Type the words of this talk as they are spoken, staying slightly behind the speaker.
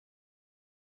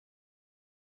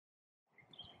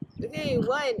Okay,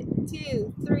 1,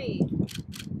 2, 3.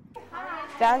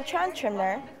 Van Tran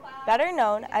Trimner, better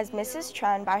known as Mrs.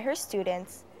 Tran by her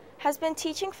students, has been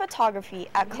teaching photography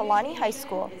at Kalani High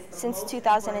School since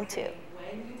 2002.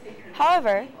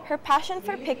 However, her passion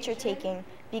for picture taking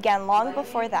began long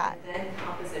before that. Then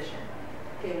composition.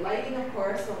 Okay, lighting, of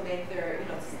course, will make their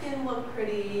skin look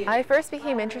pretty. I first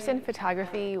became interested in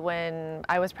photography when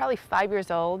I was probably 5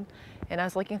 years old, and I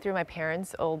was looking through my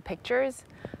parents' old pictures.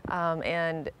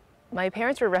 And my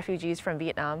parents were refugees from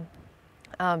Vietnam.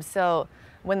 So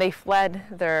when they fled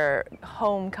their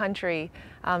home country,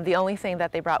 the only thing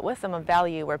that they brought with them of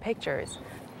value were pictures.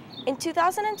 In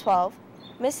 2012,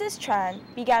 Mrs. Tran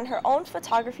began her own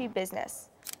photography business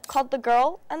called The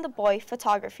Girl and the Boy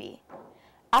Photography.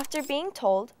 After being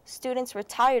told students were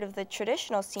tired of the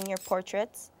traditional senior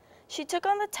portraits, she took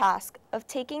on the task of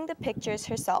taking the pictures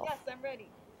herself. Yes, I'm ready.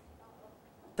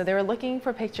 So they were looking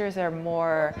for pictures that are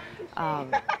more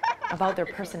about their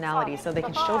personality, so they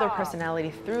can show their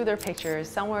personality through their pictures,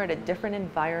 somewhere at a different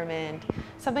environment,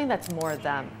 something that's more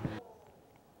them.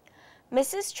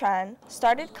 Mrs. Tran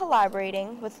started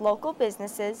collaborating with local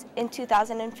businesses in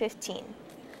 2015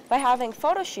 by having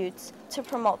photo shoots to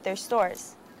promote their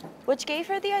stores, which gave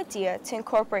her the idea to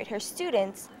incorporate her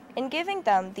students in giving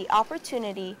them the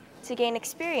opportunity to gain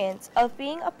experience of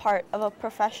being a part of a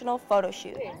professional photo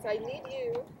shoot. Okay, so I need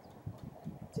you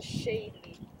to shade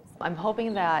me. I'm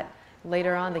hoping that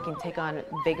later on they can take on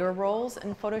bigger roles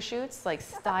in photo shoots, like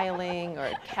styling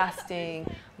or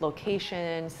casting,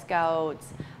 location,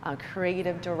 scouts,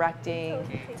 creative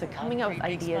directing, so coming up with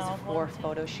ideas for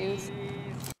photo shoots.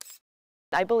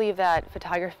 I believe that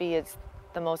photography is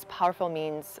the most powerful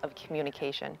means of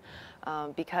communication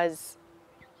because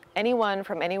anyone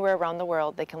from anywhere around the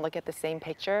world, they can look at the same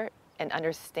picture and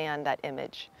understand that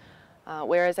image.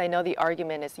 Whereas I know the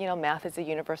argument is, math is a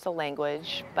universal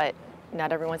language, but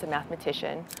not everyone's a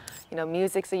mathematician.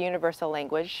 Music's a universal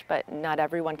language, but not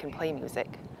everyone can play music.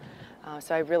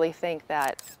 So I really think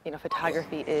that,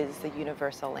 photography is the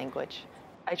universal language.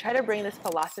 I try to bring this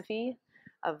philosophy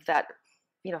of that,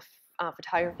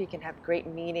 photography can have great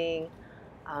meaning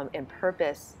and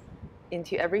purpose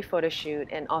into every photo shoot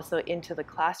and also into the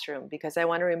classroom, because I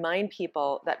want to remind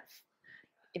people that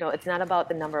it's not about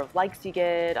the number of likes you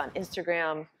get on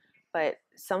Instagram, but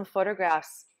some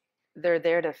photographs, they're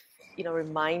there to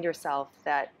remind yourself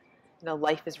that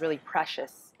life is really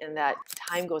precious and that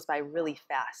time goes by really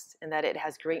fast and that it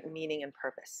has great meaning and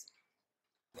purpose.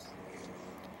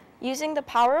 Using the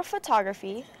power of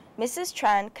photography, Mrs.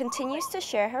 Tran continues to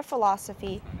share her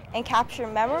philosophy and capture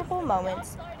memorable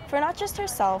moments for not just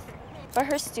herself, but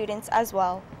her students as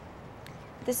well.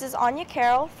 This is Anya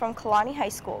Carroll from Kalani High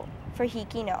School for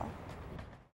HIKI No.